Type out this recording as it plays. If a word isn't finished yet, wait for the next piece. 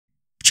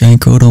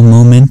GiantGrotle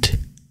moment.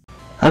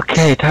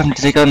 Okay, time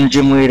to take on the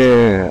gym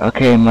leader.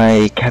 Okay,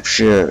 my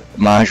capture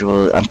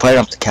module. I'm playing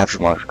off the capture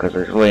module because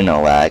there's really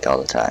no lag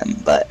all the time,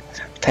 but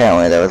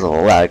apparently there was a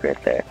little lag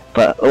right there.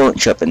 But it won't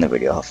show up in the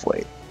video,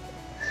 hopefully.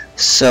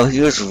 So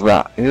here's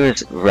Rock.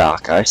 Here's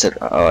Rock. I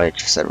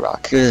just said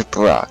Rock. Here's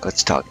Brock.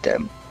 Let's talk to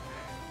him.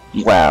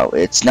 Wow,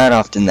 it's not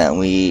often that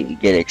we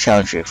get a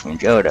challenge here from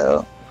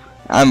Johto.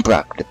 I'm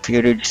Brock, the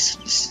computer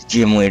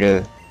gym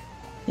leader.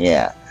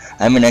 Yeah.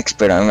 I'm an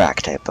expert on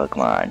rock-type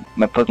Pokemon.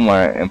 My Pokemon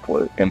are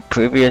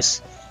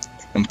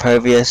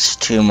impervious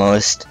to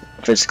most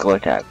physical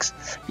attacks.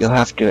 You'll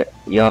have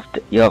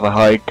a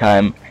hard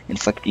time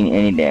inflicting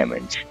any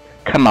damage.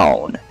 Come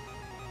on.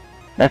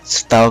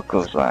 That's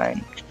Falco's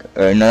line.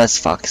 Or no, that's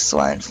Fox's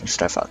line from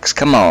Star Fox.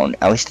 Come on.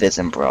 At least it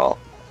isn't Brawl.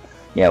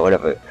 Yeah,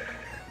 whatever.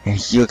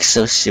 You look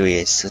so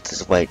serious with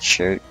this white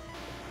shirt.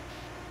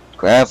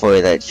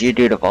 Gravelly, that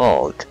Geodude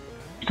evolved.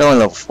 It's only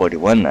level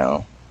 41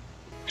 now.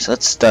 So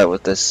let's start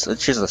with this.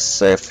 Let's use a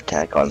surf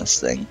attack on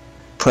this thing.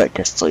 Put it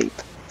to sleep.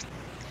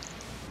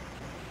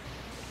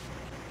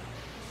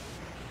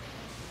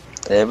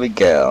 There we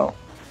go.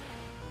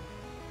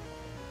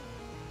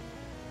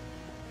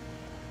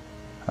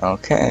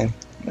 Okay.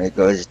 It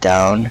goes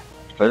down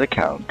for the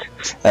count.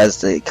 As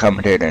the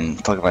commentator in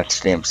Pokemon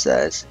Stadium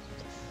says.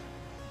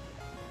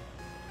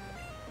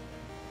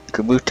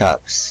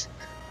 Kabutops.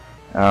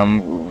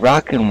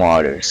 Rock and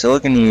water. So we're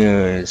gonna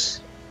use...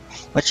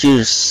 Let's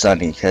use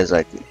Sunny, because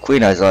like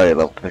Queen is already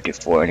level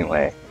 54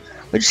 anyway.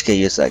 We're just gonna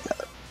use like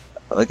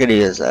we're gonna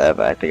use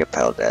I think a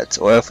Pedal Dance,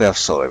 or if we have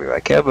Solar Beam. I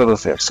can't remember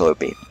if we have Solar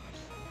Beam.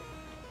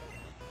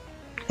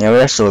 Yeah, we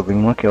have Solar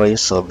Beam. Okay, we'll use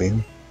Solar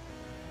Beam.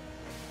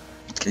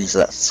 Let's use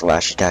that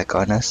slash attack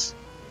on us.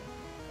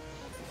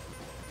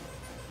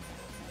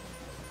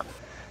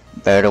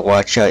 Better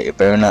watch out. You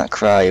better not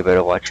cry. You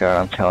better watch out.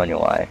 I'm telling you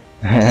why.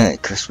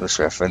 Christmas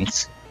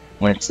reference.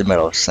 When it's the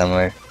middle of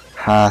summer.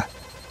 Ha.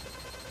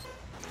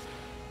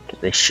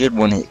 They should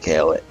one-hit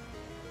KO it.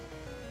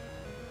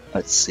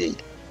 Let's see.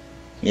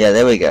 Yeah,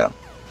 there we go.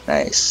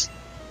 Nice.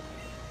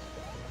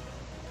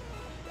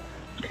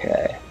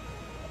 Okay.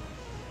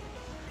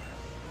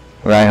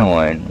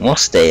 Rhyhorn. We'll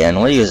stay in.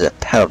 We'll use a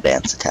Pedal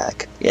Dance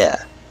attack.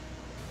 Yeah.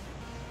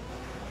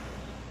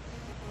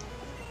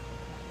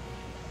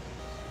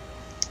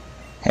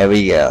 Here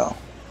we go.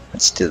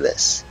 Let's do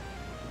this.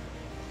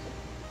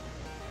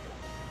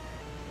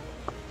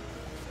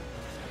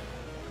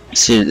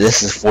 See,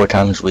 this is 4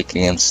 times weak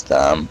against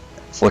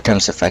 4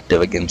 times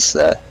effective against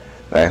the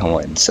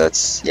Rhyhorn, so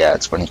it's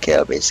it's 1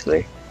 KO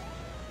basically.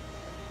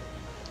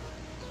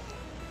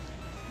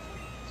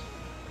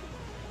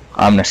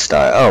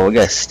 Omnistar. Oh, we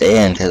gotta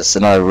stay in because it's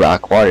another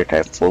rock water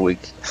type.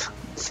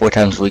 4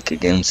 times weak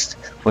against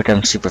 4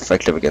 times super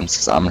effective against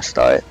this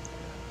Omnistar.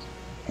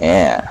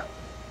 Yeah.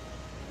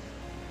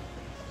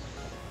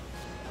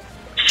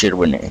 Should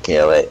win it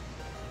KO it.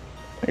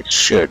 It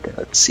should.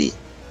 Let's see.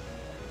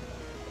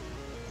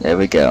 There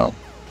we go.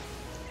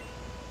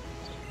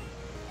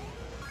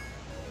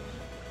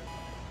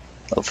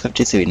 Oh,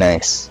 53,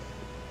 nice.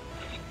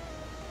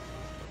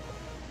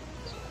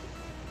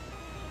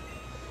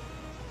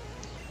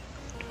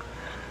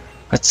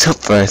 Let's hope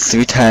for a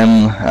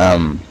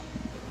 3-time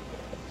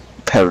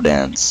Pedal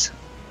Dance.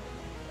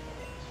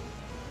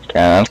 Okay,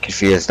 I'm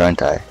confused,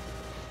 aren't I?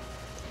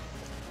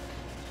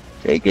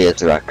 Okay, get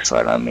the rock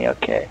slide on me,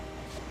 okay.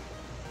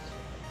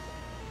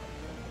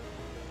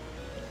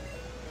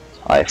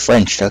 I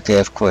flinched, okay,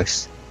 of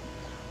course.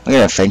 I'm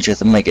gonna flinch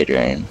with a Mega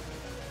Drain.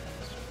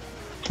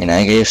 Okay, now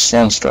I gave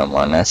Sandstorm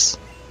on us.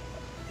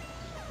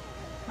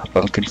 Hope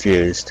I'm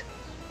confused.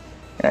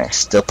 And I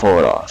still pull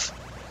it off.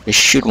 It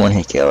should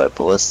one-hit KO it,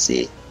 but let's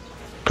see.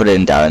 Put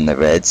it down in the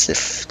reds,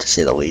 if to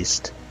say the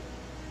least.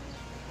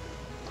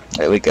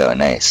 There we go,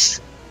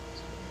 nice.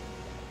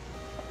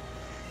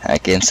 I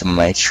gained some of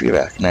my HP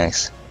back,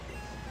 nice.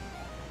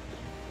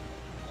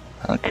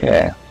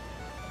 Okay.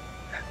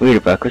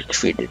 Weird was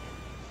defeated.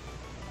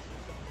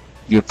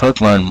 Your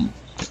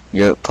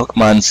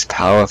Pokemon's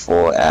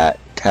powerful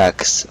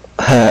attacks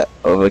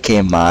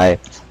overcame my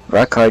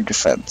rock-hard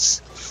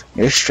defense.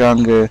 You're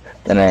stronger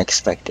than I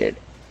expected.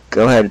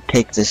 Go ahead and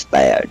take this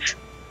badge.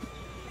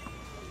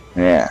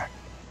 Yeah.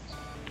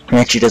 He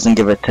actually doesn't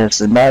give a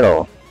test in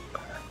battle.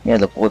 Yeah,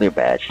 the Boulder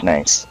badge,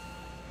 nice.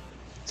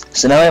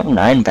 So now I have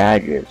 9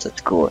 badges,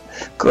 that's cool.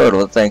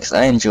 Grotle, thanks,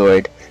 I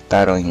enjoyed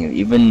battling you,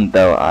 even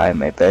though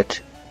I'm a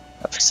bit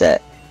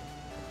upset.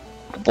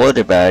 The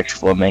Boulder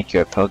badge will make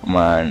your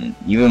Pokemon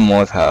even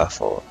more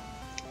powerful.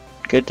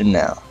 Good to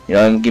know. You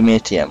don't even give me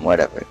a TM,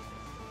 whatever.